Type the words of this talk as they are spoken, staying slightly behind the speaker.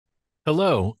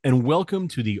Hello, and welcome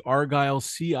to the Argyle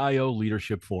CIO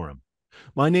Leadership Forum.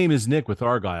 My name is Nick with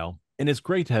Argyle, and it's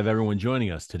great to have everyone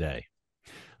joining us today.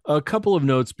 A couple of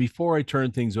notes before I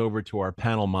turn things over to our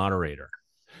panel moderator.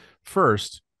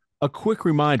 First, a quick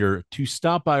reminder to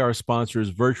stop by our sponsor's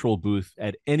virtual booth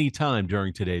at any time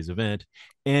during today's event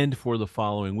and for the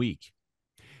following week.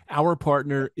 Our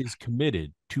partner is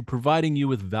committed to providing you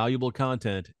with valuable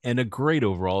content and a great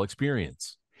overall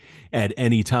experience. At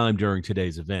any time during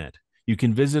today's event, you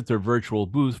can visit their virtual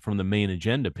booth from the main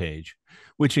agenda page,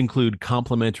 which include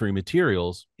complimentary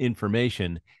materials,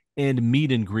 information, and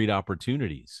meet and greet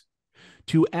opportunities.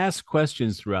 To ask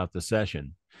questions throughout the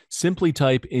session, simply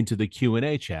type into the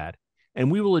Q&A chat,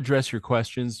 and we will address your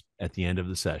questions at the end of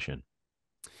the session.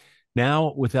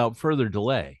 Now, without further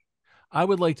delay, I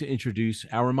would like to introduce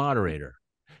our moderator,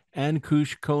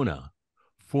 Ankush Kona,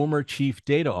 former Chief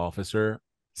Data Officer,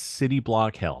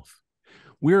 CityBlock Health.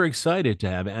 We're excited to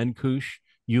have Ankush,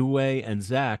 Yue, and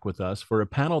Zach with us for a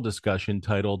panel discussion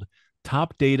titled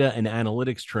Top Data and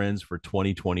Analytics Trends for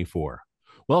 2024.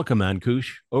 Welcome,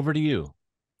 Ankush. Over to you.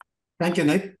 Thank you,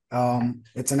 Nick.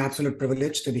 It's an absolute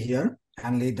privilege to be here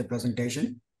and lead the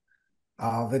presentation.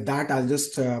 With that, I'll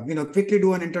just quickly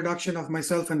do an introduction of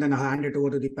myself and then I'll hand it over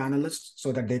to the panelists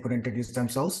so that they could introduce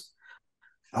themselves.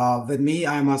 With me,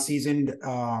 I'm a seasoned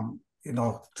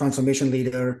transformation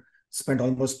leader. Spent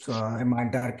almost in my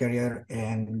entire career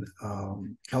in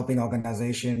helping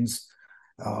organizations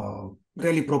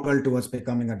really propel towards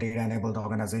becoming a data-enabled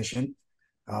organization.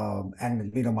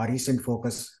 My recent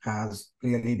focus has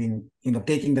really been,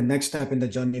 taking the next step in the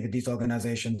journey with these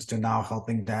organizations to now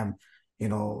helping them,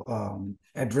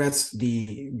 address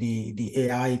the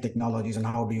AI technologies and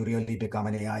how do you really become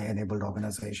an AI-enabled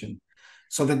organization.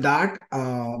 So with that,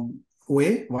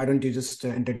 Wei, why don't you just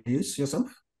introduce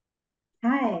yourself?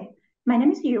 Hi. My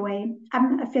name is Yue.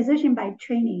 I'm a physician by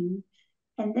training,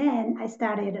 and then I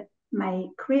started my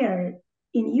career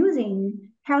in using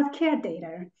healthcare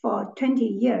data for 20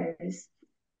 years.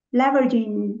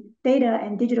 Leveraging data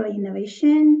and digital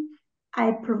innovation,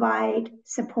 I provide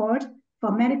support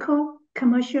for medical,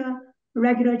 commercial,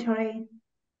 regulatory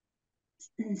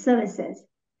services.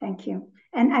 Thank you.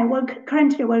 And I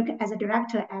currently work as a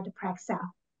director at Praxel.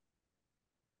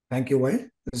 Thank you, Wei.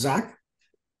 Zach?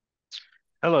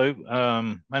 Hello,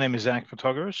 my name is Zach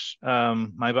Pythagoras.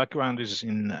 My background is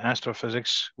in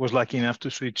astrophysics. Was lucky enough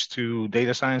to switch to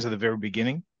data science at the very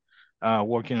beginning,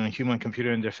 working on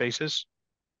human-computer interfaces.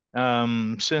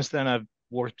 Since then, I've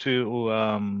worked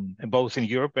both in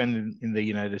Europe and in the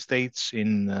United States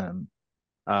in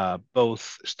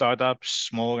both startups,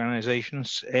 small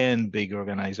organizations, and big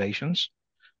organizations.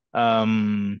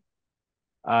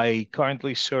 I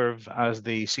currently serve as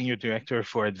the Senior Director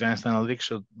for Advanced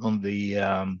Analytics on the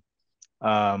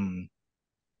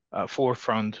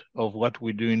forefront of what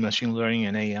we do in machine learning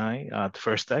and AI at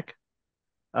First Tech.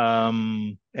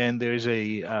 And there's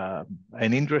an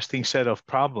interesting set of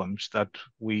problems that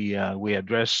we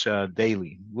address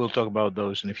daily. We'll talk about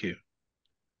those in a few.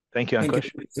 Thank you,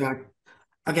 Ankush. Thank you, Zach.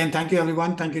 Again, thank you,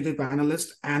 everyone. Thank you to the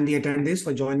panelists and the attendees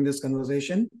for joining this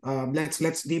conversation.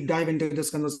 Let's deep dive into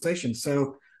this conversation.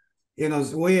 So,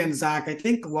 Wei and Zach, I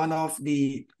think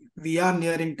we are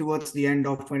nearing towards the end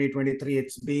of 2023.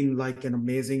 It's been like an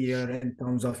amazing year in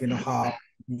terms of, how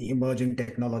the emerging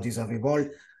technologies have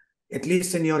evolved. At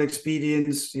least in your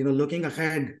experience, looking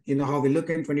ahead, how we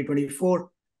look in 2024,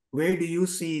 where do you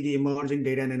see the emerging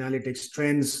data and analytics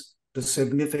trends to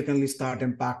significantly start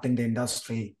impacting the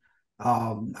industry?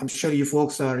 I'm sure you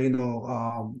folks are,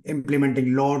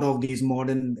 implementing a lot of these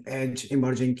modern edge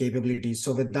emerging capabilities.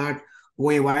 So with that,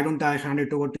 Wei, why don't I hand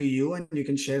it over to you and you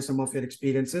can share some of your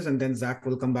experiences and then Zach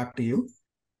will come back to you.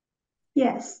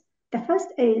 Yes. The first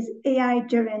is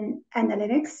AI-driven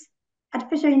analytics.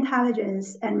 Artificial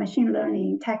intelligence and machine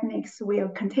learning techniques will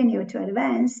continue to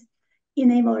advance,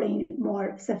 enabling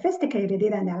more sophisticated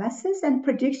data analysis and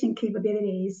prediction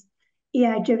capabilities.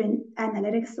 AI-driven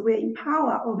analytics will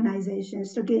empower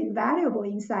organizations to gain valuable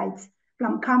insights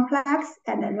from complex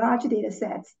and large data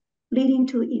sets, leading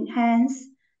to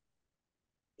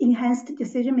enhanced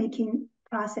decision-making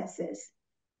processes.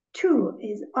 Two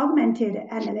is augmented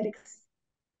analytics.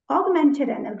 Augmented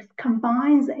analytics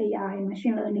combines AI and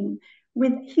machine learning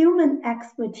with human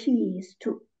expertise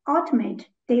to automate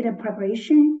data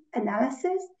preparation,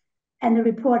 analysis, and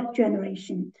report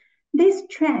generation. This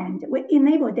trend will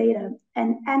enable data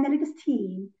and analytics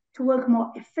team to work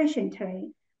more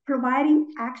efficiently,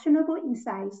 providing actionable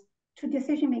insights to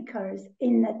decision makers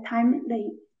in a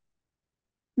timely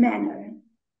manner.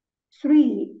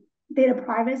 Three, data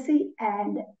privacy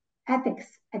and ethics.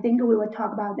 I think we will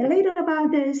talk about later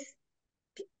about this.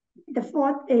 The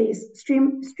fourth is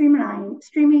streaming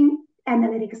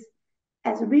analytics.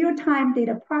 As real-time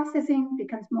data processing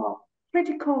becomes more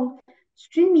critical,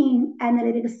 streaming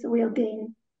analytics will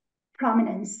gain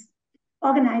prominence.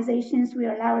 Organizations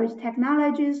will leverage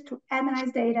technologies to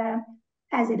analyze data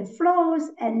as it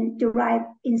flows and derive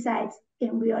insights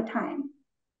in real time.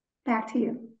 Back to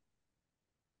you.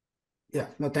 Yeah,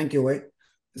 no, thank you, Wei.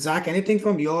 Zach, anything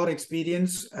from your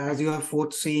experience as you are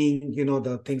foreseeing,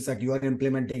 the things that you are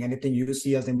implementing, anything you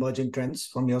see as emerging trends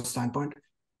from your standpoint?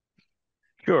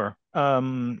 Sure.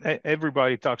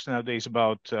 Everybody talks nowadays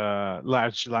about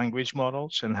large language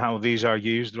models and how these are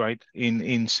used, right,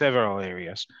 in several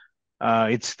areas.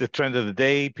 It's the trend of the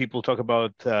day. People talk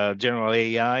about general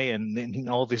AI and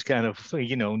all this kind of,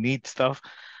 neat stuff.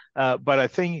 But I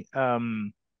think,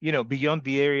 beyond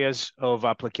the areas of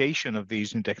application of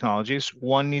these new technologies,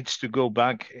 one needs to go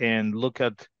back and look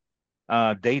at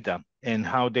data and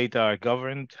how data are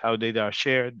governed, how data are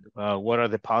shared, what are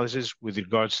the policies with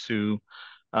regards to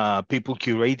people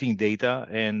curating data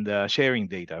and sharing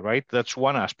data, right? That's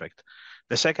one aspect.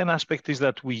 The second aspect is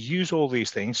that we use all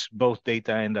these things, both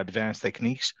data and advanced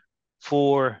techniques,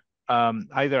 for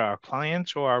either our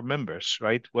clients or our members,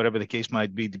 right? Whatever the case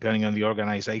might be, depending on the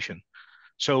organization.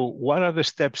 So what are the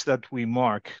steps that we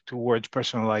mark towards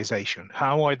personalization?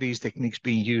 How are these techniques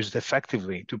being used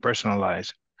effectively to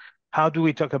personalize? How do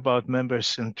we talk about member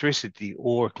centricity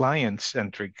or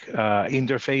client-centric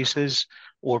interfaces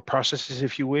or processes,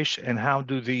 if you wish, and how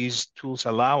do these tools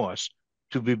allow us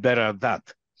to be better at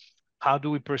that? How do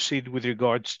we proceed with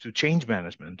regards to change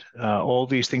management? All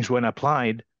these things, when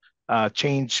applied,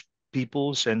 change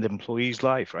people's and employees'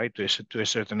 life, right, to a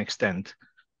certain extent.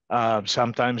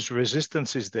 Sometimes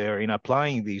resistance is there in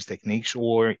applying these techniques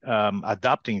or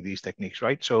adopting these techniques,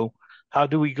 right? So how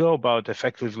do we go about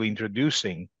effectively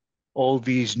introducing all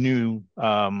these new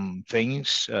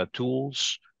things,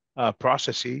 tools,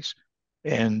 processes,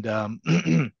 and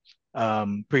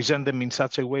present them in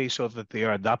such a way so that they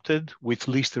are adopted with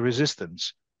least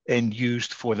resistance and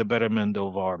used for the betterment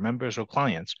of our members or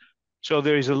clients? So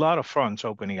there is a lot of fronts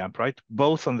opening up, right?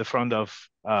 Both on the front of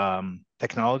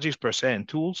technologies per se and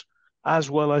tools, as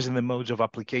well as in the modes of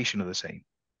application of the same.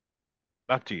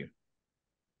 Back to you.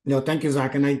 No, thank you,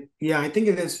 Zach. And I think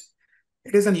it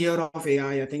is a year of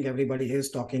AI. I think everybody is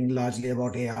talking largely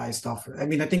about AI stuff. I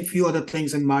mean, I think few other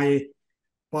things in my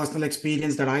personal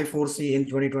experience that I foresee in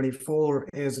 2024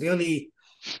 is really,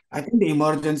 I think, the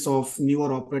emergence of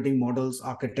newer operating models,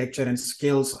 architecture, and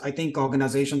skills. I think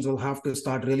organizations will have to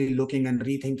start really looking and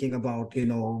rethinking about,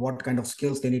 what kind of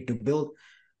skills they need to build.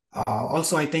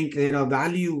 Also, I think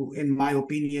value, in my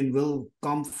opinion, will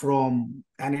come from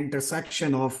an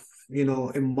intersection of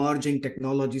emerging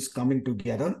technologies coming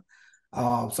together.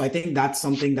 So I think that's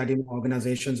something that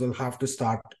organizations will have to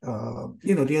start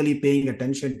really paying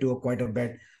attention to quite a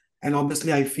bit. And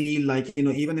obviously, I feel like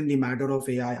even in the matter of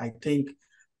AI, I think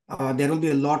there will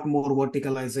be a lot more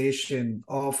verticalization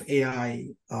of AI,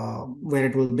 where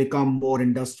it will become more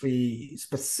industry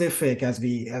specific as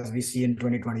we see in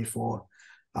 2024.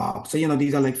 So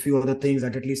these are like few other things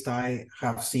that at least I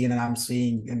have seen and I'm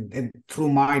seeing and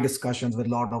through my discussions with a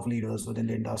lot of leaders within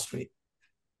the industry.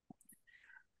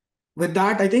 With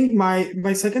that, I think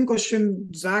my second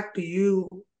question, Zach, to you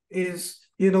is,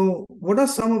 what are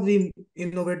some of the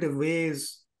innovative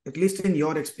ways, at least in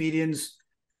your experience,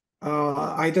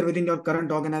 either within your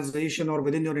current organization or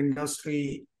within your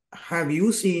industry, have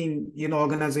you seen,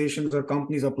 organizations or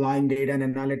companies applying data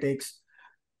and analytics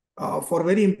for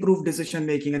very improved decision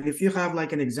making? And if you have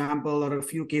like an example or a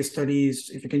few case studies,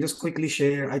 if you can just quickly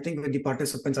share, I think with the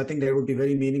participants, I think that would be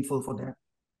very meaningful for them.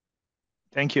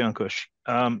 Thank you, Ankush.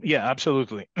 Yeah,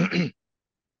 absolutely.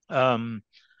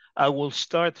 I will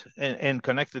start and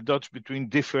connect the dots between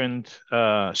different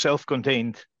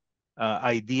self-contained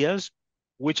ideas,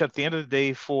 which at the end of the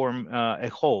day form a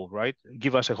whole, right?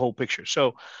 Give us a whole picture.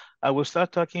 So I will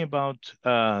start talking about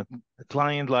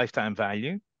client lifetime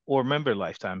value or member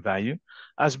lifetime value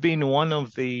as being one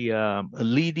of the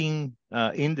leading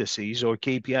indices or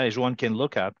KPIs one can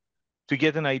look at to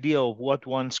get an idea of what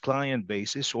one's client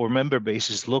basis or member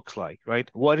basis looks like, right?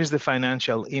 What is the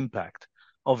financial impact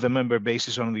of the member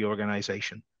basis on the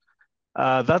organization?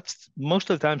 That's most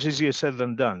of the times easier said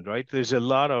than done, right? There's a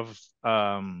lot of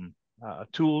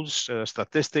tools,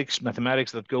 statistics,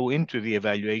 mathematics that go into the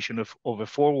evaluation of a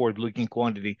forward-looking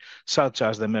quantity, such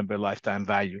as the member lifetime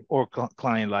value or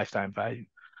client lifetime value.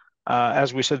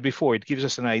 As we said before, it gives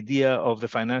us an idea of the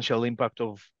financial impact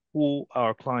of who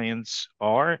our clients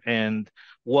are and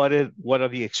what is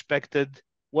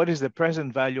the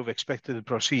present value of expected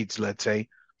proceeds, let's say,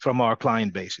 from our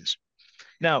client bases.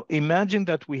 Now, imagine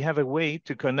that we have a way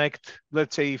to connect,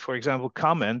 let's say, for example,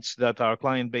 comments that our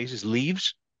client base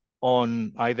leaves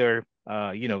on either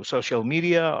social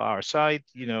media, our site,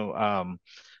 through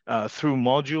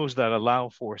modules that allow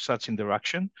for such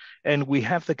interaction, and we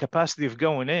have the capacity of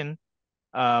going in,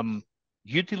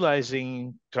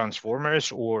 utilizing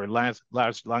transformers or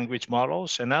large language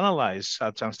models and analyze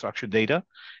such unstructured data,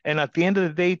 and at the end of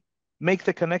the day, make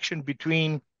the connection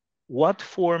between what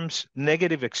forms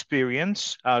negative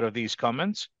experience out of these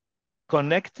comments,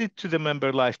 connected to the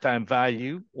member lifetime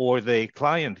value or the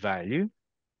client value,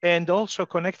 and also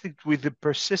connected with the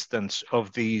persistence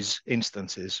of these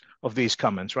instances, of these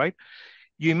comments, right?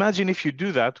 You imagine if you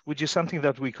do that, which is something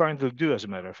that we currently do, as a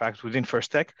matter of fact, within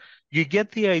First Tech, you get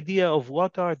the idea of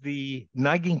what are the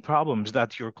nagging problems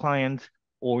that your client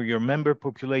or your member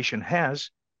population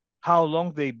has, how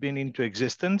long they've been into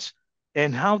existence,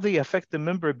 and how they affect the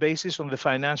member basis on the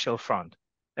financial front.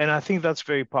 And I think that's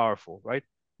very powerful, right?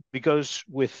 Because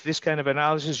with this kind of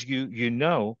analysis, you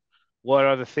know what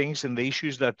are the things and the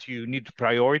issues that you need to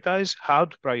prioritize, how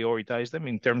to prioritize them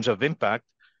in terms of impact,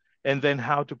 and then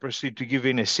how to proceed to give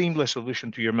in a seamless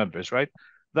solution to your members, right?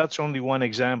 That's only one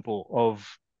example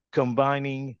of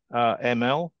combining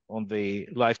ML on the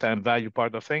lifetime value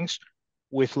part of things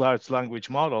with large language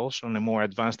models on a more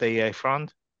advanced AI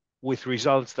front, with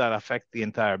results that affect the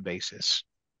entire basis.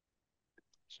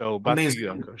 So back to you,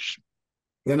 Ankush.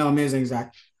 Amazing,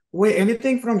 Zach. Wait,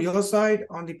 anything from your side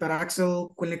on the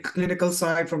Paraxel clinical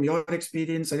side, from your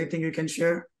experience, anything you can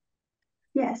share?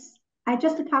 Yes, I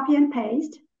just copy and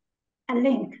paste a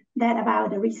link that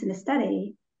about the recent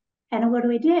study. And what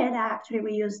we did, actually,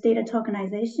 we used data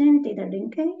tokenization, data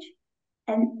linkage,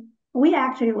 and we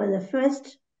actually were the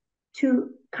first to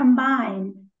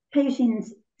combine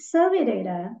patients' survey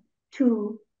data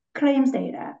to claims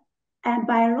data. And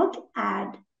by looking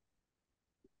at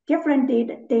different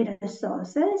data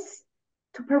sources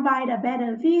to provide a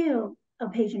better view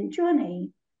of patient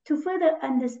journey, to further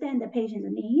understand the patient's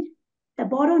need, the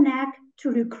bottleneck to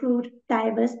recruit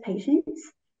diverse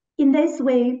patients. In this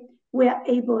way, we are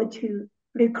able to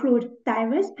recruit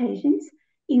diverse patients,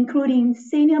 including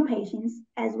senior patients,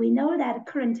 as we know that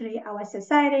currently our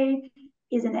society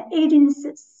is an aging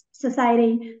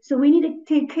society. So we need to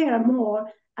take care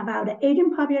more about the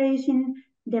aging population,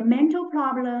 their mental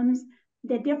problems,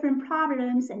 the different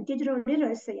problems, and digital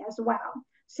literacy as well.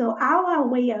 So our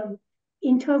way of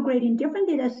integrating different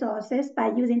data sources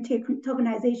by using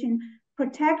tokenization,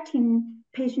 protecting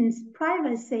patients'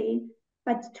 privacy,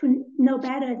 but to know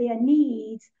better their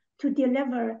needs to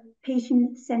deliver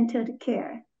patient-centered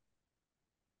care.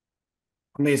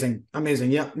 Amazing,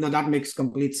 amazing. Yeah, no, that makes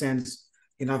complete sense.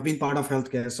 I've been part of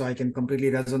healthcare, so I can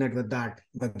completely resonate with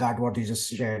that, what you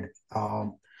just shared.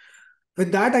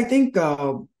 With that, I think,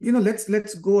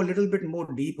 let's go a little bit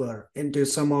more deeper into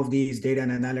some of these data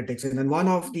and analytics. And then one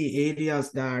of the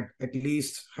areas that at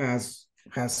least has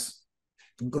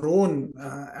grown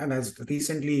and has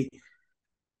recently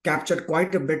captured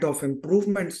quite a bit of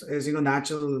improvements is,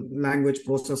 natural language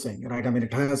processing, right? I mean,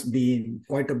 it has been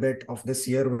quite a bit of this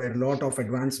year where a lot of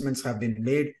advancements have been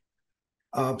made.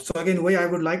 So again, Wei, I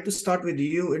would like to start with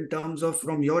you in terms of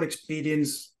from your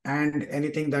experience and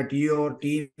anything that your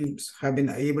teams have been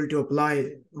able to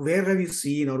apply. Where have you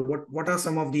seen, or what are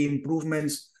some of the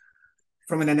improvements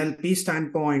from an NLP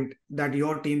standpoint that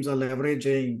your teams are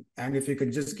leveraging? And if you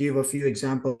could just give a few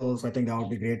examples, I think that would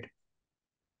be great.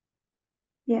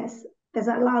 Yes, there's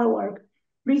a lot of work.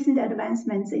 Recent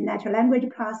advancements in natural language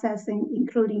processing,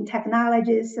 including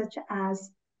technologies such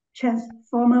as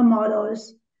transformer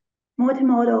models,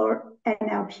 multimodal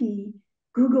NLP,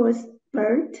 Google's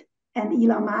BERT, and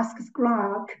Elon Musk's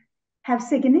Grok, have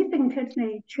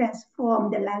significantly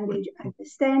transformed the language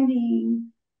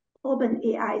understanding.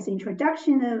 OpenAI's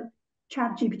introduction of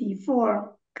ChatGPT-4,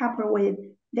 coupled with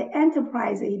the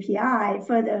enterprise API,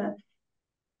 further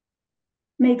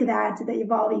make that the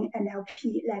evolving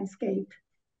NLP landscape.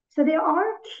 So there are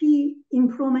key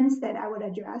improvements that I would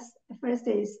address. The first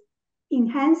is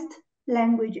enhanced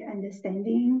language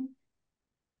understanding.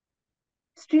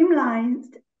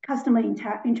 Streamlined customer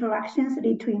interactions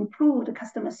lead to improved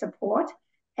customer support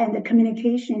and the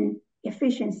communication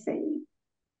efficiency.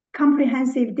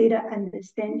 Comprehensive data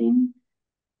understanding.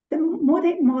 The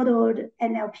multimodal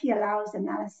NLP allows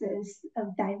analysis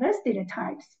of diverse data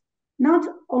types, not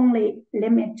only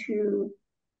limit to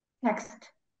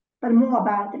text, but more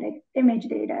about like image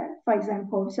data, for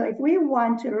example. So if we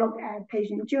want to look at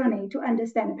patient journey to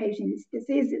understand patient's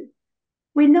diseases,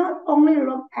 we not only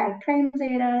look at claims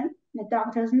data, the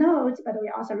doctor's notes, but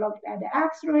we also look at the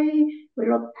X-ray, we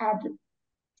look at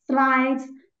slides,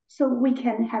 so we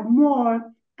can have more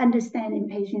understanding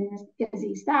patients'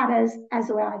 disease status as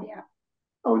well as their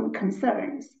own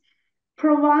concerns,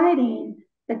 providing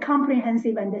the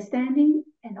comprehensive understanding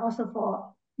and also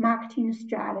for marketing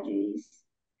strategies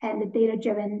and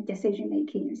data-driven decision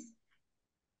makings.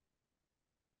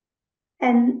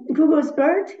 And Google's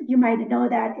BERT, you might know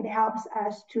that it helps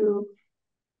us to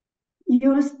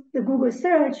use the Google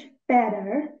search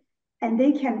better, and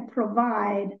they can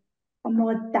provide a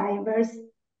more diverse,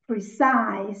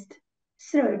 precise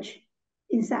search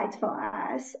insights for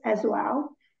us as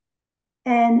well.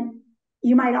 And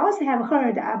you might also have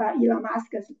heard about Elon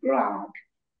Musk's Grok.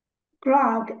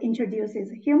 Grok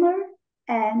introduces humor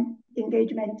and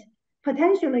engagement,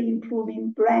 potentially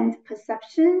improving brand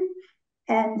perception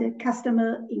and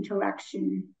customer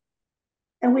interaction.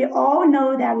 And we all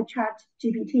know that with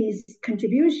ChatGPT's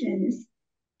contributions,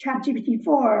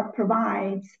 ChatGPT-4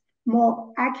 provides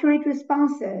more accurate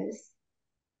responses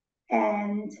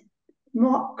and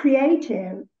more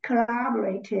creative,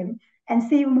 collaborative, and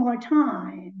save more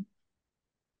time.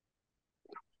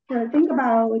 So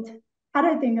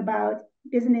other thing about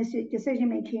business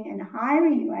decision-making and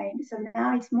hiring, right? So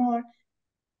now it's more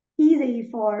easy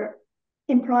for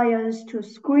employers to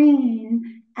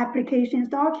screen applications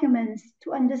documents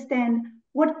to understand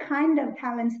what kind of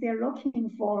talents they're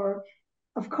looking for.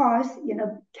 Of course,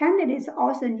 candidates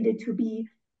also needed to be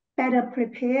better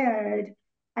prepared.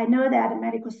 I know that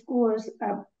medical schools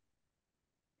are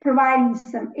providing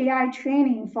some AI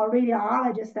training for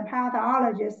radiologists and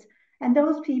pathologists, and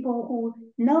those people who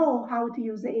know how to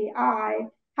use AI,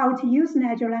 how to use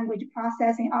natural language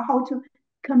processing, or how to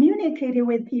communicate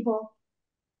with people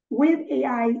with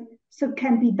AI, so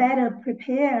can be better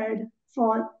prepared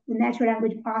for the natural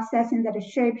language processing that is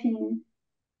shaping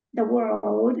the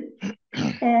world,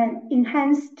 and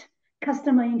enhanced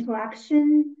customer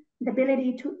interaction, the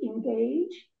ability to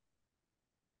engage,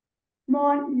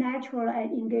 more natural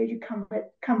and engaged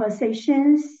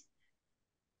conversations,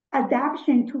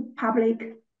 adaptation to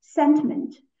public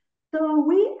sentiment. So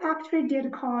we actually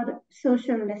did called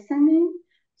social listening.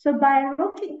 So by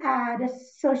looking at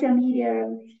social media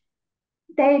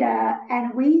data,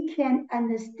 and we can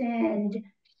understand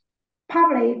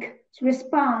public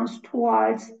response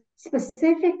towards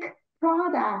specific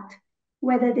product,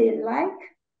 whether they like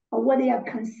or what their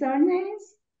concern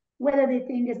is, whether they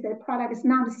think is the product is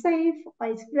not safe or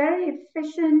it's very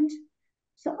efficient.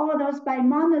 So all those by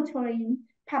monitoring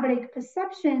public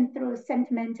perception through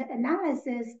sentiment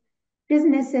analysis,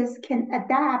 businesses can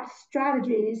adapt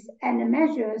strategies and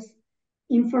measures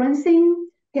influencing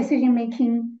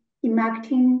decision-making in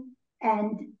marketing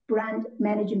and brand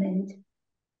management.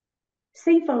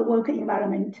 Safer work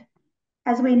environment.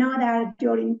 As we know that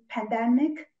during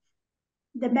pandemic,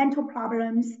 the mental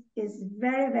problems is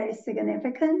very, very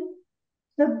significant.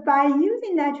 So by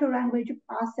using natural language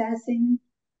processing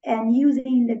and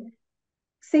using the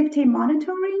safety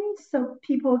monitoring, so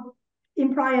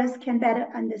employers can better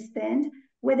understand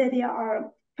whether there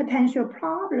are potential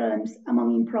problems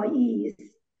among employees.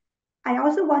 I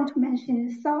also want to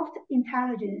mention soft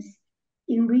intelligence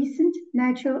in recent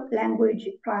natural language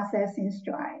processing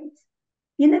strides.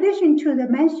 In addition to the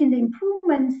mentioned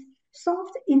improvements,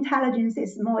 soft intelligence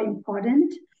is more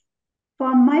important.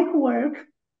 For my work,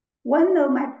 one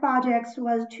of my projects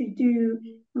was to do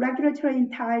regulatory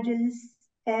intelligence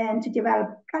and to develop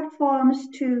platforms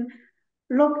to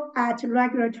look at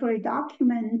regulatory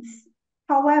documents.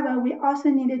 However, we also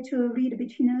needed to read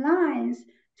between the lines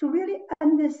to really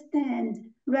understand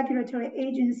regulatory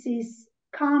agencies'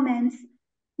 comments,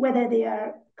 whether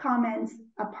their comments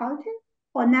are positive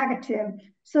or negative.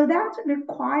 So that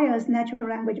requires natural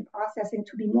language processing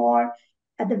to be more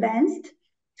advanced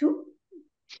to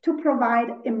provide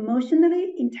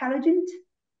emotionally intelligent,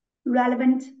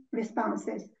 relevant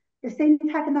responses. The same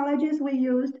technologies we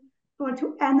used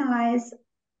to analyze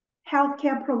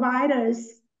healthcare providers,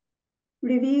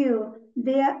 review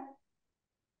their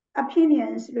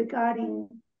opinions regarding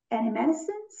any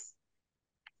medicines,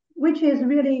 which is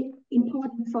really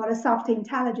important for the soft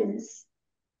intelligence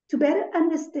to better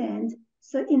understand.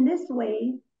 So in this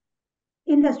way,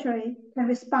 industry can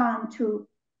respond to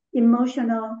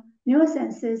emotional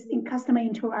nuances in customer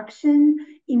interaction,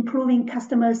 improving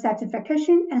customer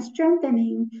satisfaction, and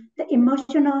strengthening the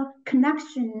emotional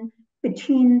connection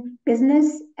between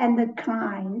business and the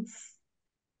clients.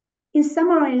 In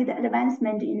summary, the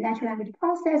advancement in natural language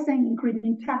processing,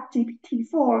 including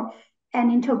ChatGPT-4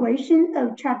 and integration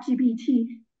of ChatGPT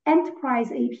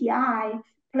Enterprise API,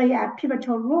 play a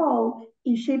pivotal role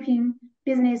in shaping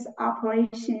business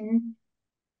operation.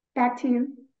 Back to you.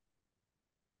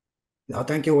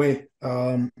 Thank you, Wei.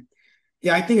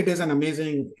 Yeah, I think it is an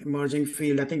amazing emerging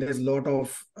field. I think there's a lot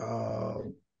of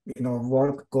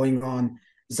work going on.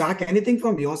 Zach, anything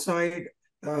from your side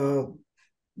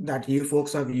that you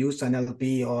folks have used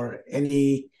NLP, or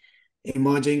any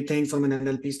emerging things from an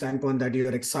NLP standpoint that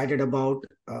you're excited about,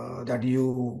 that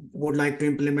you would like to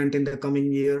implement in the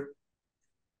coming year?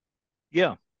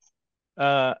 Yeah,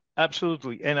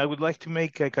 absolutely. And I would like to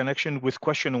make a connection with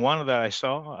question one that I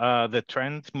saw, the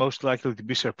trend most likely to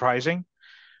be surprising.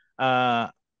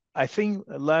 I think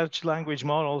large language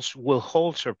models will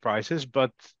hold surprises,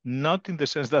 but not in the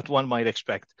sense that one might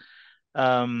expect.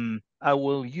 I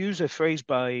will use a phrase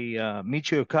by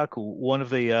Michio Kaku, one of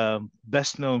the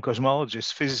best-known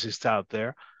cosmologists, physicists out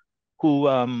there, who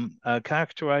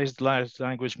characterized large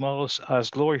language models as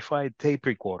glorified tape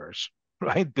recorders,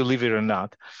 right? Believe it or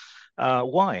not.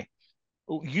 Why?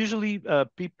 Usually,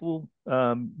 people,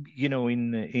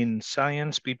 in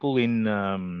science, people in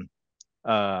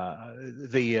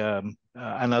the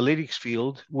analytics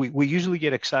field, we usually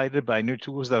get excited by new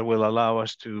tools that will allow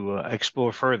us to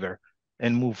explore further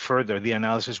and move further the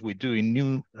analysis we do in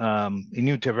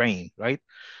new terrain, right?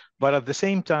 But at the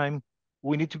same time,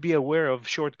 we need to be aware of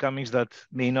shortcomings that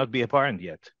may not be apparent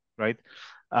yet, right?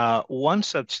 One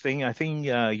such thing, I think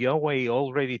Yowei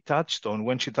already touched on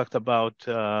when she talked about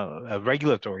a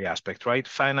regulatory aspect, right?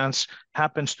 Finance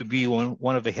happens to be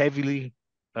one of the heavily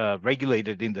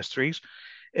regulated industries,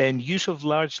 and use of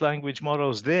large language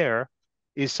models there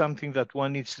is something that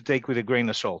one needs to take with a grain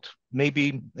of salt,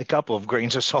 maybe a couple of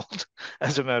grains of salt,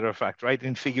 as a matter of fact, right?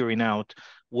 In figuring out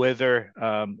whether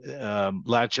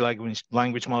large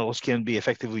language models can be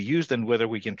effectively used and whether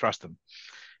we can trust them.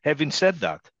 Having said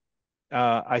that,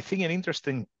 I think an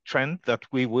interesting trend that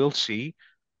we will see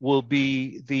will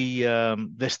be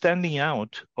the standing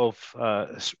out of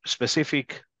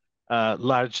specific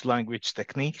large language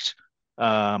techniques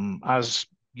as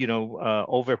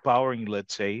overpowering,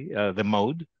 let's say, the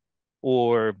mode,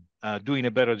 or doing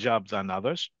a better job than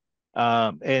others,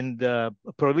 and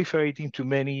proliferating to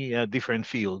many different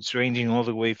fields, ranging all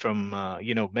the way from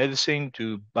medicine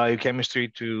to biochemistry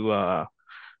to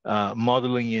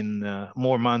modeling in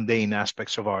more mundane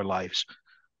aspects of our lives.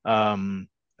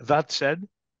 That said,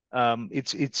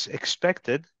 it's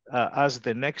expected as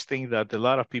the next thing that a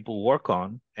lot of people work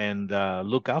on and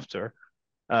look after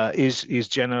is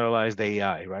generalized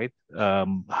AI, right?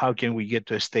 How can we get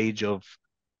to a stage of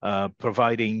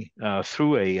providing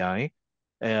through AI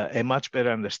a much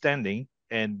better understanding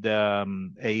and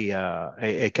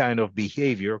a kind of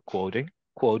behavior, quote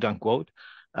unquote,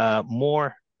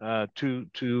 more to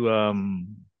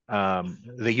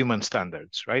the human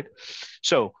standards, right?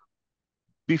 So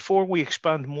before we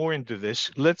expand more into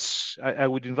this, I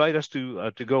would invite us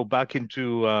to go back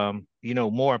into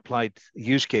more applied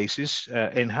use cases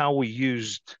and how we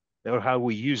use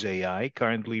AI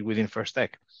currently within First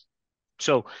Tech.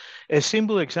 So a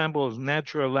simple example of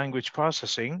natural language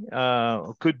processing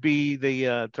could be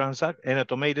an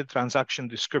automated transaction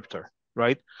descriptor,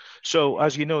 right? So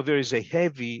as you know, there is a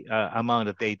heavy amount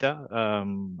of data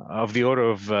of the order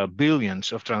of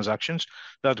billions of transactions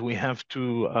that we have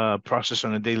to process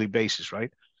on a daily basis,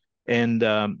 right? And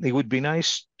it would be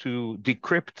nice to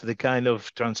decrypt the kind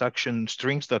of transaction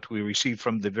strings that we receive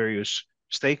from the various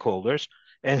stakeholders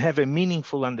and have a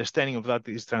meaningful understanding of what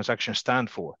these transactions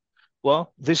stand for.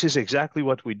 Well, this is exactly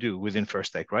what we do within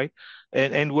First Tech, right?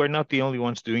 And we're not the only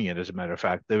ones doing it, as a matter of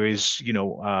fact. There is,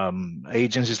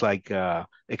 agencies like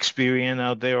Experian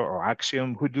out there or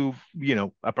Axiom who do,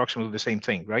 approximately the same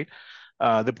thing, right?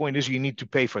 The point is you need to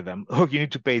pay for them, or you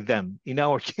need to pay them. In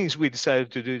our case, we decided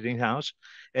to do it in-house,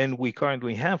 and we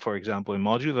currently have, for example, a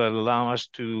module that allows us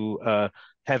to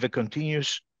have a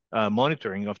continuous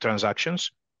monitoring of transactions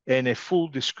and a full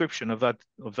description of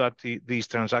these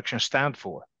transactions stand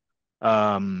for.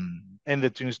 And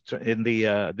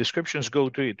the descriptions go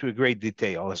to a great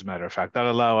detail, as a matter of fact, that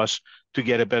allow us to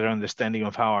get a better understanding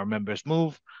of how our members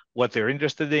move, what they're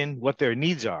interested in, what their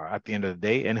needs are at the end of the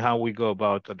day, and how we go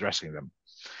about addressing them.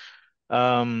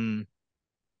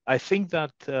 I think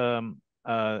that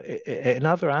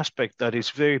another aspect that is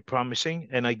very promising,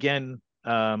 and again,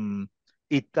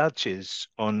 it touches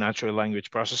on natural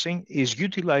language processing, is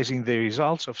utilizing the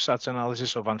results of such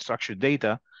analysis of unstructured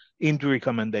data into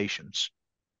recommendations.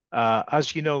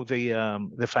 As you know,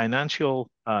 the financial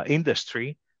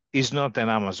industry is not an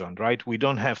Amazon, right? We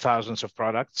don't have thousands of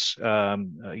products,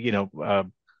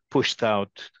 pushed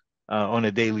out on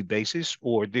a daily basis,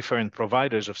 or different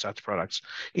providers of such products.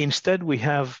 Instead, we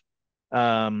have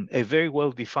a very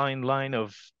well-defined line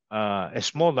of a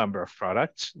small number of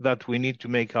products that we need to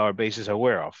make our bases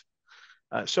aware of.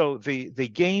 So the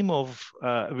game of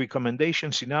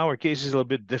recommendations in our case is a little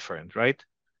bit different, right?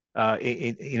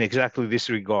 In exactly this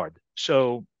regard.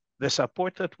 So the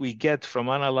support that we get from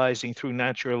analyzing through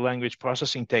natural language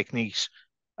processing techniques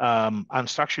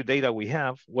unstructured data we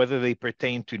have, whether they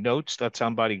pertain to notes that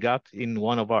somebody got in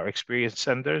one of our experience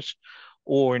centers,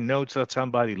 or notes that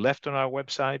somebody left on our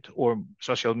website, or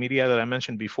social media that I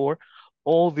mentioned before,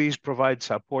 all these provide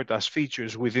support as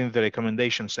features within the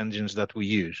recommendations engines that we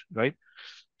use, right?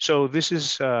 So this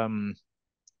is a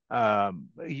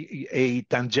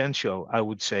tangential, I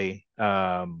would say,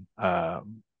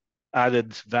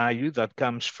 added value that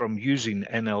comes from using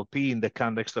NLP in the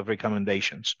context of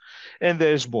recommendations. And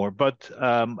there's more, but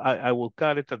I will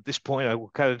cut it at this point. I will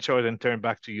cut it short and turn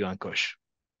back to you, Ankush.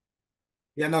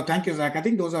 Yeah, no, thank you, Zach. I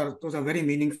think those are very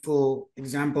meaningful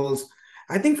examples.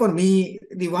 I think for me,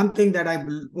 the one thing that I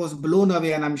was blown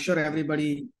away, and I'm sure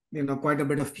everybody, quite a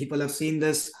bit of people have seen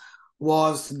this,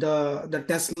 was the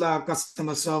Tesla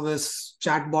customer service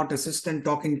chatbot assistant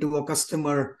talking to a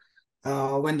customer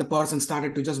when the person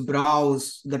started to just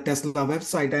browse the Tesla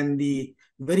website, and the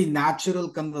very natural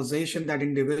conversation that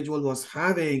individual was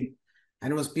having,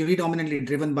 and it was predominantly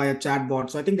driven by a chatbot.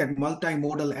 So I think that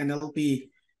multimodal NLP,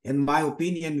 in my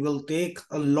opinion, will take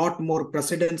a lot more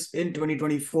precedence in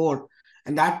 2024.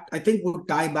 And that, I think, would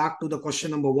tie back to the question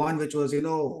number one, which was,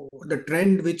 the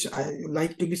trend, which I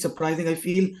like to be surprising.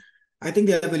 I think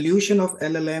the evolution of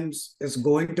LLMs is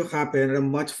going to happen at a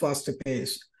much faster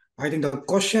pace. I think the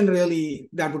question really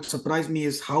that would surprise me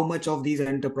is how much of these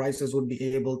enterprises would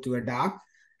be able to adapt,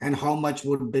 and how much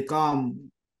would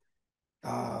become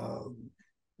a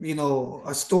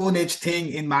Stone Age thing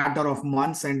in matter of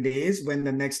months and days when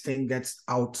the next thing gets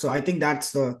out. So I think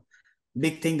that's the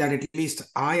big thing that at least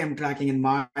I am tracking in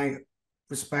my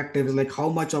perspective, is like how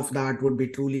much of that would be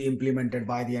truly implemented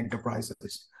by the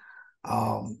enterprises.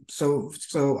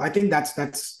 So I think that's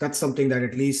something that,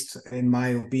 at least in my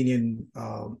opinion,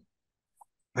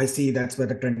 I see that's where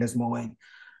the trend is moving.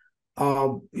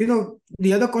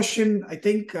 The other question, I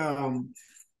think,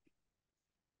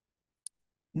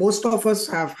 most of us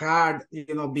have had,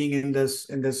 being in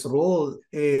this role,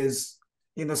 is,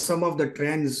 some of the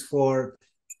trends for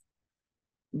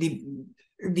the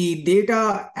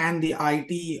data and the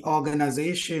IT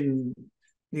organization,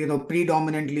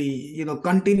 predominantly,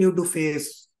 continue to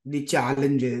face the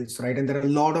challenges, right? And there are a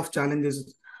lot of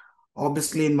challenges,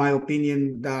 obviously, in my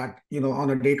opinion, that, on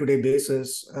a day-to-day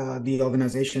basis, the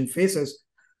organization faces.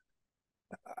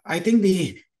 I think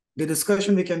the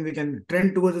discussion we can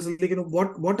trend towards is like,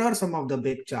 what are some of the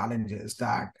big challenges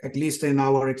that, at least in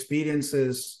our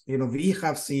experiences, we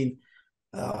have seen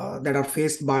that are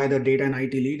faced by the data and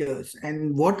IT leaders,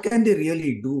 and what can they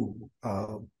really do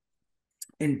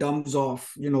in terms of,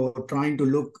 trying to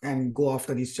look and go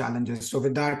after these challenges. So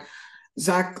with that,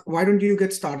 Zach, why don't you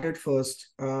get started first?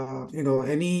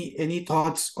 Any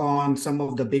thoughts on some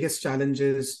of the biggest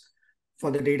challenges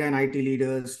for the data and IT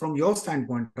leaders from your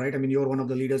standpoint, right? I mean, you're one of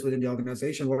the leaders within the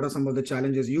organization. What are some of the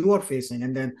challenges you are facing?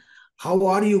 And then how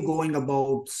are you going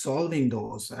about solving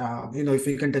those? If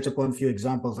you can touch upon a few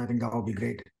examples, I think that would be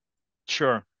great.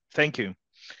 Sure. Thank you.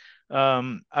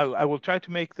 I will try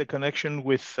to make the connection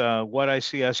with what I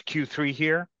see as Q3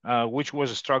 here, which was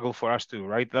a struggle for us too,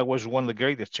 right? That was one of the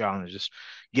greatest challenges,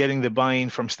 getting the buy-in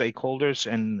from stakeholders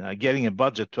and getting a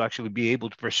budget to actually be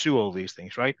able to pursue all these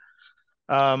things, right?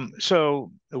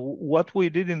 So what we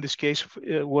did in this case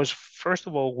was, first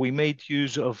of all, we made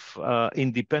use of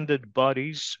independent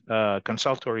bodies,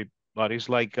 consultory bodies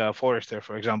like Forrester,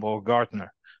 for example, or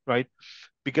Gartner, right?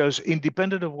 Because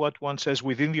independent of what one says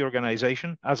within the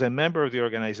organization, as a member of the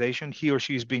organization, he or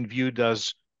she is being viewed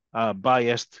as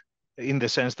biased in the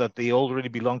sense that they already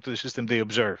belong to the system they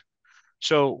observe.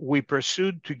 So we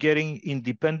pursued to getting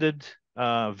independent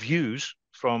views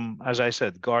from, as I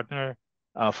said, Gartner,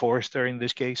 Forrester in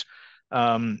this case,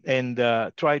 and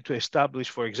try to establish,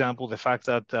 for example, the fact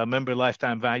that member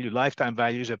lifetime value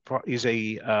is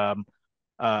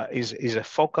a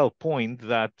focal point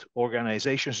that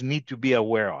organizations need to be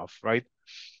aware of, right?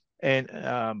 And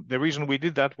the reason we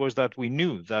did that was that we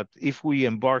knew that if we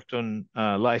embarked on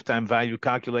lifetime value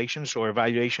calculations or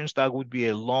evaluations, that would be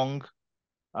a long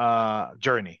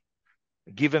journey,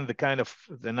 given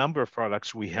the number of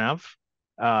products we have.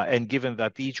 And given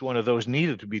that each one of those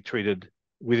needed to be treated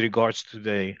with regards to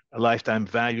the lifetime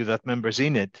value that members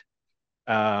in it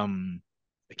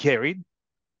carried,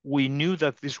 we knew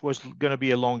that this was going to be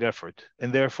a long effort.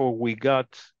 And therefore, we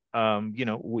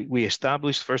we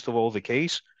established, first of all, the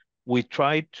case. We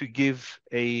tried to give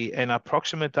an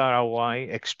approximate ROI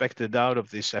expected out of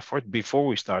this effort before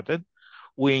we started.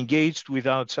 We engaged with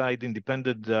outside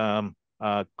independent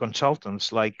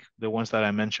consultants like the ones that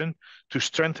I mentioned to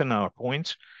strengthen our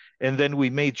points. And then we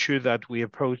made sure that we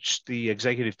approached the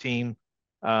executive team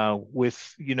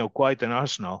with, quite an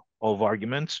arsenal of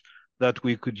arguments that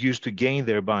we could use to gain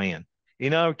their buy-in.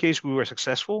 In our case, we were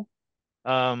successful.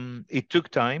 It took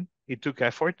time, it took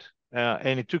effort,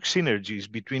 and it took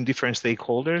synergies between different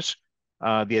stakeholders,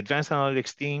 the advanced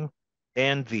analytics team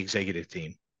and the executive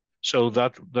team. So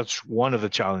that's one of the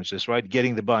challenges, right?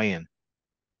 Getting the buy-in.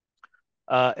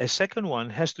 A second one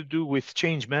has to do with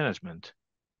change management.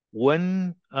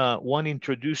 When one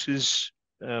introduces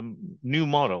new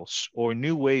models or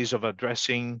new ways of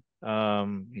addressing,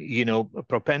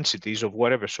 propensities of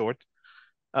whatever sort,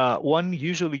 one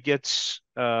usually gets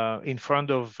in front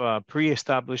of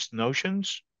pre-established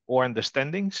notions or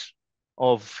understandings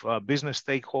of business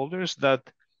stakeholders that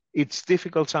it's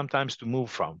difficult sometimes to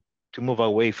move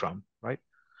away from, right?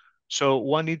 So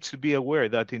one needs to be aware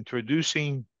that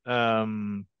introducing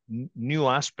new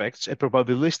aspects, a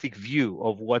probabilistic view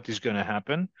of what is going to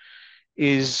happen,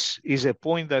 is a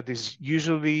point that is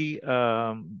usually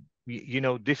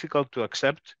difficult to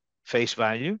accept face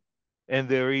value, and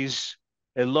there is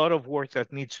a lot of work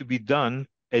that needs to be done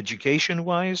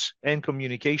education-wise and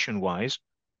communication-wise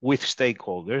with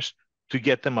stakeholders to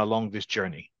get them along this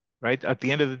journey, right? At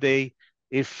the end of the day,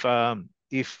 if the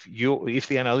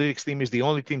analytics team is the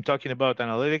only team talking about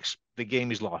analytics, the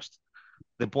game is lost.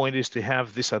 The point is to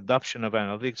have this adoption of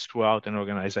analytics throughout an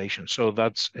organization. So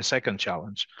that's a second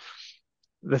challenge.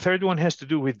 The third one has to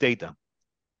do with data.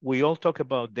 We all talk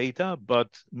about data, but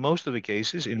in most of the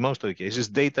cases,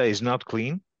 data is not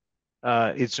clean.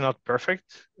 It's not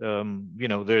perfect.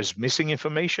 There's missing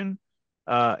information,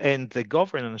 and the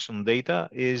governance on data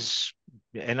is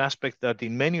an aspect that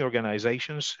in many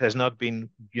organizations has not been,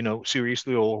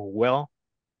 seriously or well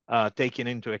taken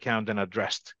into account and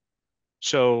addressed.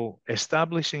 So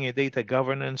establishing a data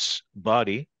governance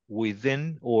body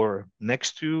within or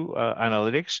next to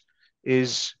analytics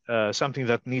is something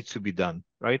that needs to be done,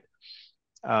 right?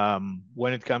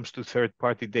 When it comes to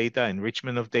third-party data,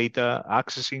 enrichment of data,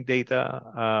 accessing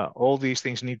data, all these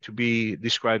things need to be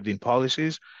described in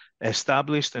policies,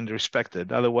 established and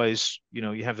respected. Otherwise,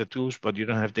 you have the tools, but you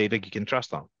don't have data you can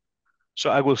trust on. So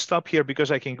I will stop here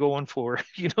because I can go on for,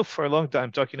 for a long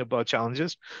time talking about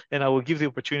challenges, and I will give the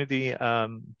opportunity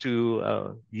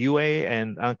to Yue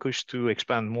and Ankush to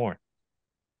expand more.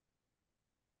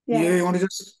 Yeah. You want to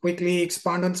just quickly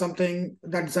expand on something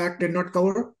that Zach did not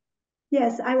cover?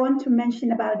 Yes, I want to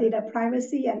mention about data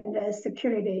privacy and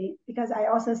security, because I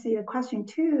also see the question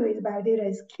too is about data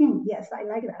is king. Yes, I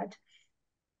like that.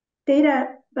 Data,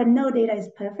 but no data is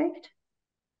perfect.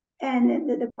 And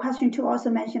the question two also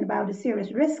mentioned about the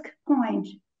serious risk point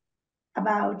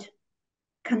about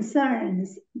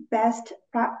concerns, best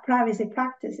privacy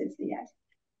practices. Yes.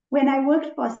 When I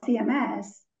worked for CMS,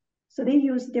 so they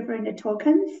use different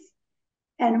tokens,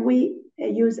 and we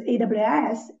use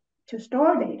AWS to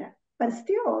store data. But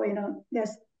still,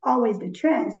 there's always the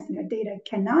chance data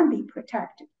cannot be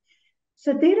protected.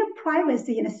 So data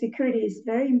privacy and security is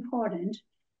very important.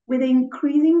 With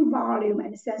increasing volume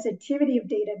and sensitivity of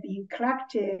data being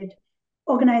collected,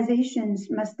 organizations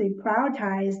must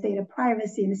prioritize data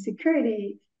privacy and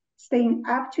security, staying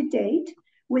up to date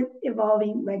with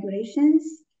evolving regulations,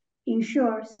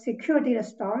 ensure secure data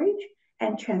storage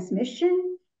and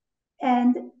transmission,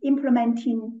 and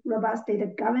implementing robust data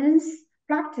governance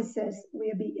practices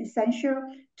will be essential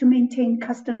to maintain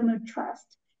customer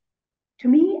trust. To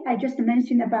me, I just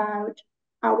mentioned about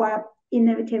our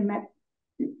innovative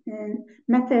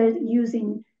method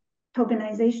using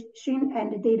tokenization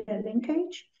and data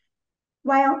linkage.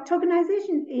 While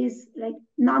tokenization is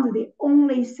not the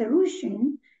only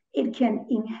solution, it can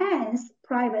enhance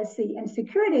privacy and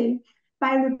security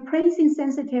by replacing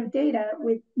sensitive data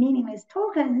with meaningless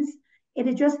tokens. It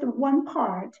is just one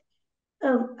part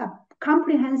of a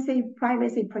comprehensive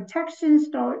privacy protection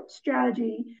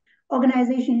strategy.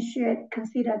 Organizations should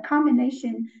consider a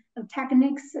combination of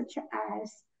techniques such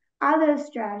as other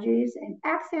strategies and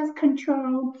access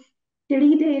control,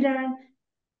 delete data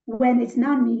when it's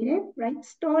not needed, right?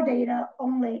 Store data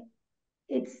only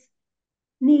it's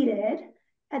needed.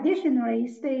 Additionally,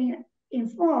 staying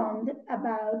informed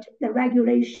about the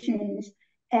regulations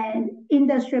and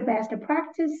industry best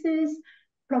practices,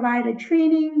 provide a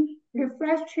training,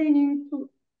 refresh training to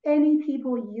any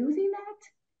people using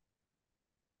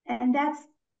that. And that's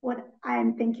what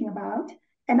I'm thinking about.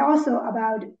 And also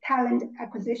about talent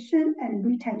acquisition and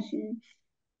retention.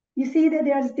 You see that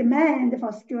there's demand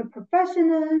for skilled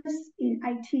professionals in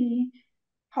IT.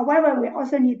 However, we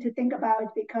also need to think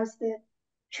about, because the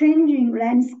changing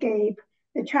landscape,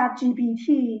 the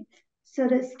ChatGPT, So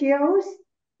the skills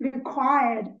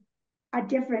required are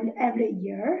different every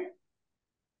year.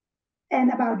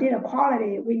 And about data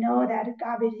quality, we know that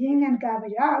garbage in and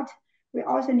garbage out, we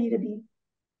also need to be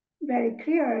very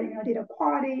clear, data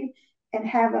quality and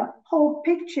have a whole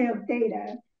picture of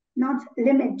data, not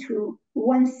limit to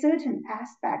one certain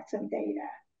aspect of data.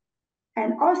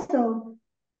 And also,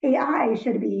 AI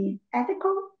should be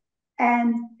ethical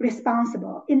and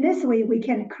responsible. In this way, we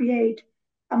can create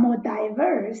a more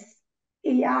diverse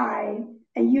AI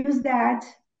and use that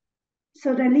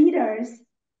so the leaders,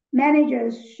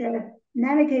 managers should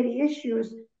navigate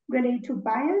issues related to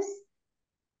bias,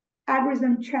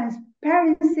 algorithm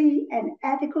transparency, and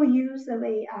ethical use of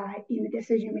AI in the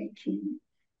decision making.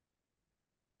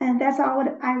 And that's all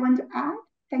I want to add.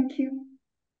 Thank you.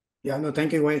 Yeah, no,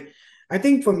 thank you, Wei. I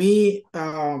think for me,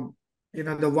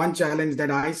 the one challenge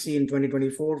that I see in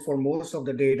 2024 for most of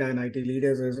the data and IT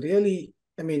leaders is really,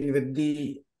 with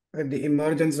the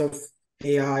emergence of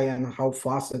AI and how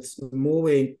fast it's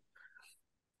moving,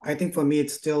 I think for me,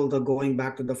 it's still the going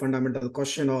back to the fundamental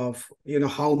question of,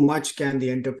 how much can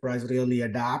the enterprise really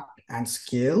adapt and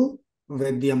scale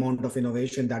with the amount of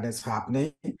innovation that is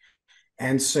happening.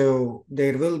 And so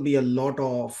there will be a lot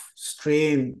of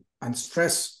strain and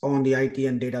stress on the IT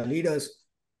and data leaders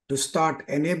to start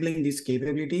enabling these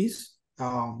capabilities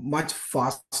much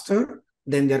faster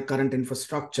than their current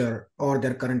infrastructure or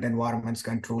their current environments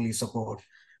can truly support.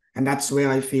 And that's where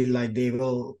I feel like there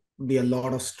will be a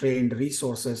lot of strained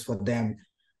resources for them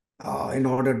in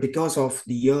order, because of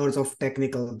the years of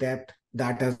technical depth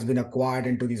that has been acquired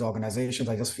into these organizations.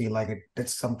 I just feel like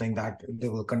it's something that they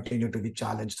will continue to be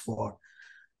challenged for.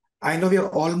 I know we are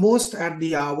almost at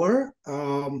the hour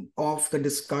of the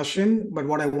discussion, but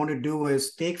what I want to do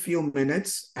is take a few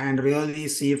minutes and really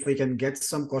see if we can get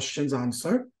some questions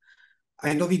answered.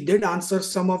 I know we did answer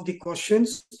some of the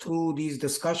questions through these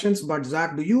discussions, but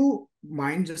Zach, do you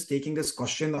mind just taking this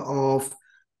question of,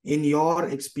 in your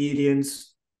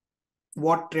experience,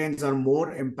 what trends are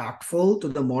more impactful to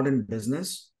the modern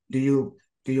business? Do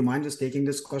you mind just taking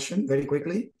this question very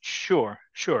quickly? Sure.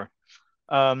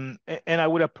 And I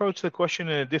would approach the question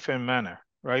in a different manner,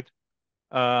 right?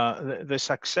 The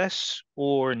success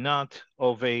or not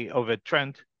of a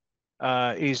trend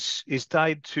is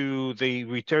tied to the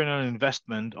return on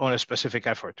investment on a specific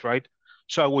effort, right?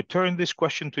 So I would turn this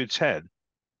question to its head.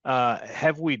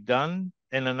 Have we done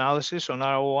an analysis on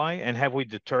ROI, and have we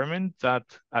determined that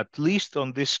at least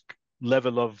on this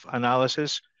level of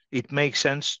analysis, it makes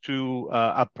sense to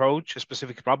approach a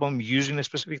specific problem using a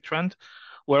specific trend?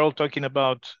 We're all talking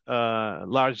about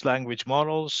large language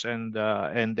models and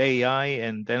AI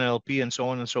and NLP and so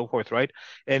on and so forth, right?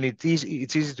 And it's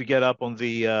easy to get up on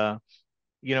the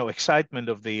excitement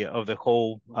of the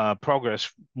whole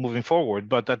progress moving forward.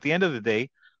 But at the end of the day,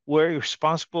 we're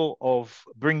responsible of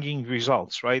bringing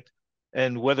results, right?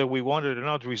 And whether we want it or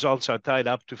not, results are tied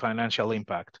up to financial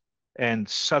impact. And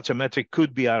such a metric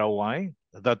could be ROI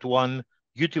that one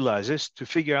utilizes to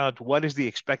figure out what is the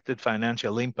expected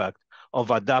financial impact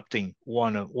of adopting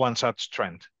one such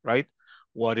trend, right?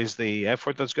 What is the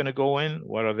effort that's going to go in?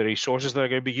 What are the resources that are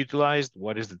going to be utilized?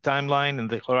 What is the timeline and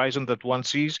the horizon that one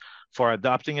sees for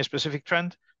adopting a specific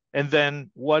trend? And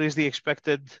then what is the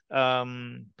expected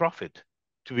profit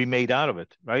to be made out of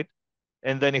it, right?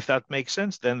 And then if that makes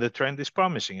sense, then the trend is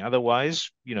promising.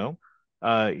 Otherwise,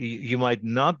 you might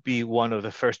not be one of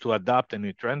the first to adopt a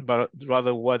new trend, but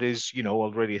rather what is,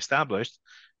 already established.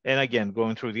 And again,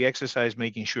 going through the exercise,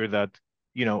 making sure that,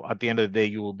 at the end of the day,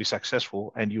 you will be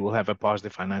successful and you will have a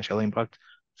positive financial impact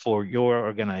for your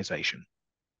organization.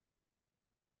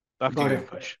 Back to you,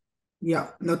 Ankush. Yeah,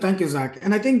 no, thank you, Zach.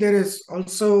 And I think there is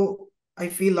also, I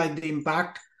feel like the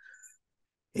impact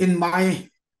in my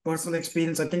personal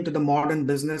experience, I think to the modern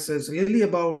business is really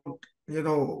about,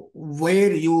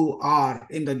 where you are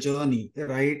in the journey,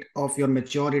 right, of your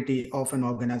maturity of an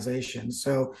organization.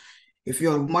 So if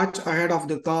you're much ahead of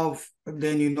the curve,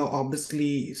 then,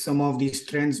 obviously some of these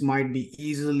trends might be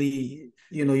easily,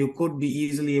 you could be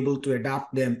easily able to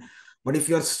adapt them. But if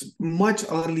you're much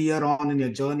earlier on in your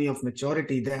journey of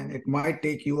maturity, then it might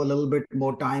take you a little bit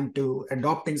more time to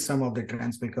adopting some of the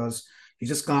trends, because you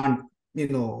just can't,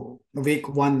 wake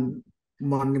one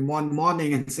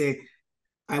morning and say,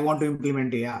 I want to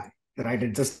implement AI, right?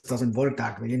 It just doesn't work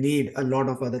that way. You need a lot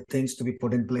of other things to be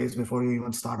put in place before you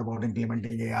even start about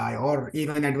implementing AI, or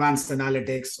even advanced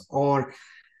analytics, or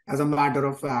as a matter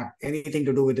of fact, anything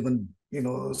to do with even,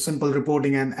 simple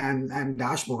reporting and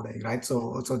dashboarding, right?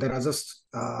 So there are just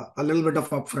a little bit of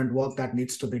upfront work that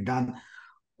needs to be done.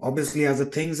 Obviously, as the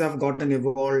things have gotten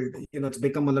evolved, it's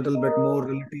become a little bit more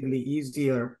relatively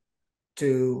easier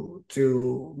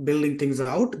to building things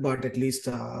out, but at least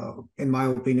in my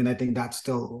opinion, I think that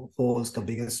still holds the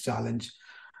biggest challenge.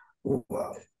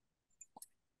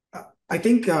 I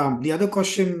think the other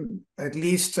question, at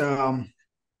least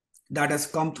that has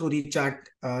come through the chat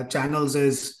channels,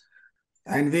 is,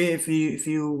 and Wei, if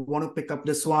you want to pick up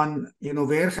this one,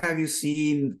 where have you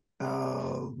seen,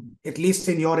 at least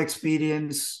in your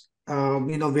experience,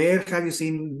 where have you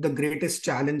seen the greatest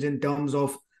challenge in terms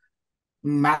of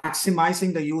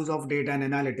maximizing the use of data and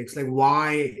analytics? Like,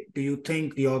 why do you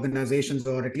think the organizations,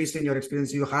 or at least in your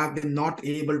experience, you have been not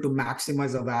able to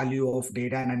maximize the value of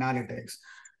data and analytics?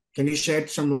 Can you shed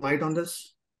some light on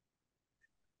this?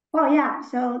 Well, yeah.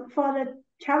 So for the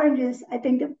challenges, I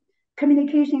think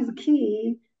communication is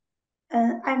key.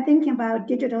 I'm thinking about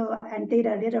digital and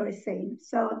data literacy.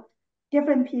 So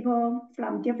different people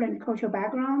from different cultural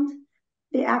backgrounds,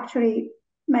 they actually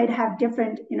might have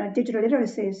different, digital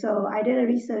literacy. So I did a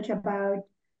research about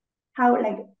how,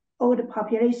 like, older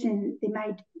population, they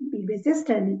might be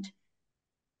resistant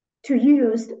to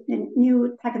use the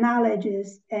new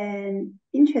technologies. And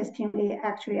interestingly,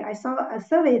 actually, I saw a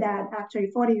survey that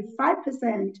actually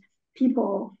 45%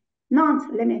 people,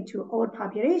 not limited to old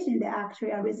population, they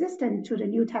actually are resistant to the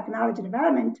new technology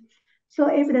development. So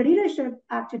if the leadership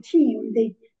actor team,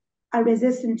 they are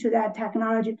resistant to that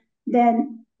technology,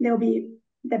 then there'll be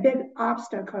the big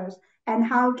obstacles. And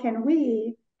how can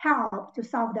we help to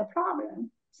solve the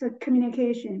problem? So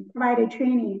communication, provide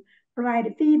training,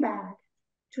 provide feedback,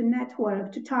 to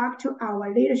network, to talk to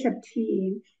our leadership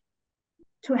team,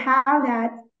 to have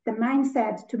that the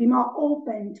mindset to be more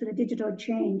open to the digital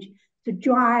change, to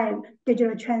drive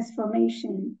digital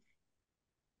transformation.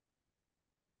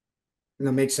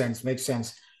 No, makes sense.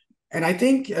 And I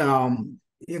think,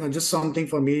 just something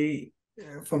for me,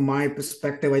 from my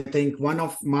perspective, I think one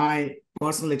of my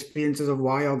personal experiences of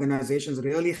why organizations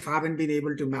really haven't been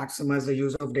able to maximize the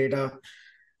use of data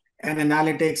and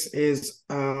analytics is,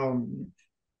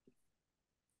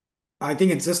 I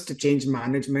think it's just the change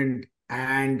management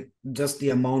and just the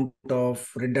amount of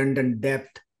redundant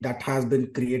depth that has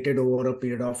been created over a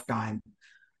period of time,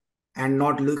 and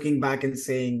not looking back and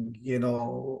saying,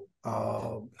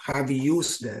 have we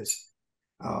used this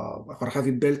or have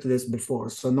we built this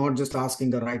before? So not just asking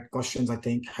the right questions, I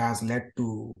think, has led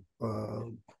to,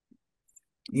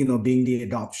 being the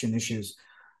adoption issues.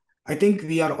 I think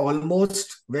we are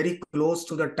almost very close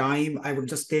to the time. I would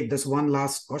just take this one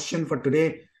last question for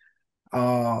today.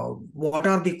 What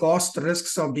are the cost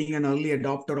risks of being an early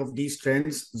adopter of these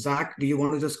trends? Zach, do you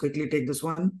want to just quickly take this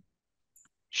one?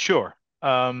 Sure.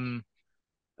 As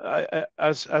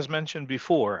mentioned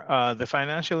before, the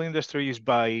financial industry is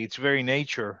by its very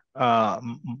nature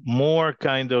more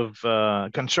kind of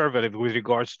conservative with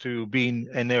regards to being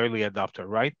an early adopter,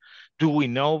 right? Do we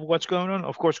know what's going on?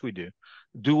 Of course we do.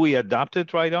 Do we adopt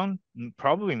it right on?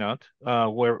 Probably not.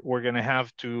 We're going to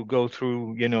have to go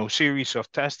through, series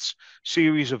of tests,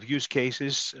 series of use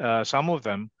cases, some of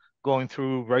them going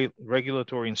through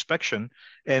regulatory inspection,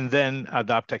 and then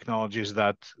adopt technologies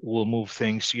that will move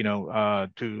things,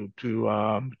 to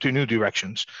new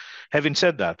directions. Having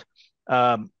said that,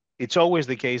 it's always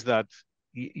the case that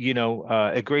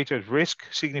a greater risk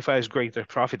signifies greater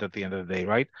profit at the end of the day,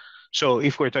 right? So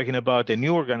if we're talking about a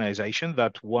new organization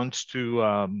that wants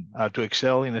to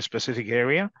excel in a specific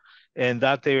area, and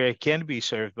that area can be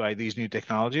served by these new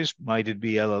technologies, might it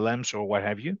be LLMs or what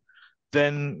have you,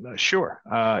 then sure,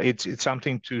 it's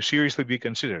something to seriously be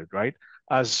considered, right?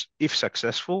 As if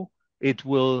successful, it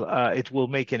will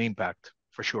make an impact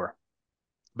for sure.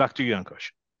 Back to you,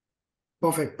 Ankush.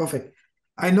 Perfect.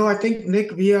 I think,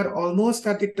 Nick, we are almost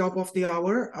at the top of the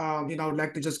hour. I would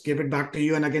like to just give it back to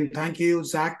you. And again, thank you,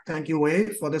 Zach. Thank you, Wei,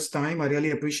 for this time. I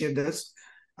really appreciate this.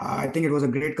 I think it was a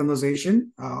great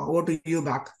conversation. Over to you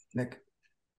back, Nick.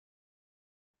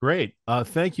 Great.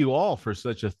 Thank you all for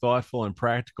such a thoughtful and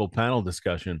practical panel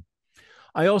discussion.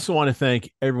 I also want to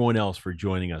thank everyone else for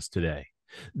joining us today.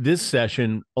 This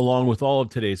session, along with all of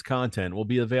today's content, will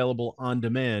be available on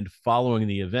demand following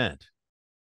the event.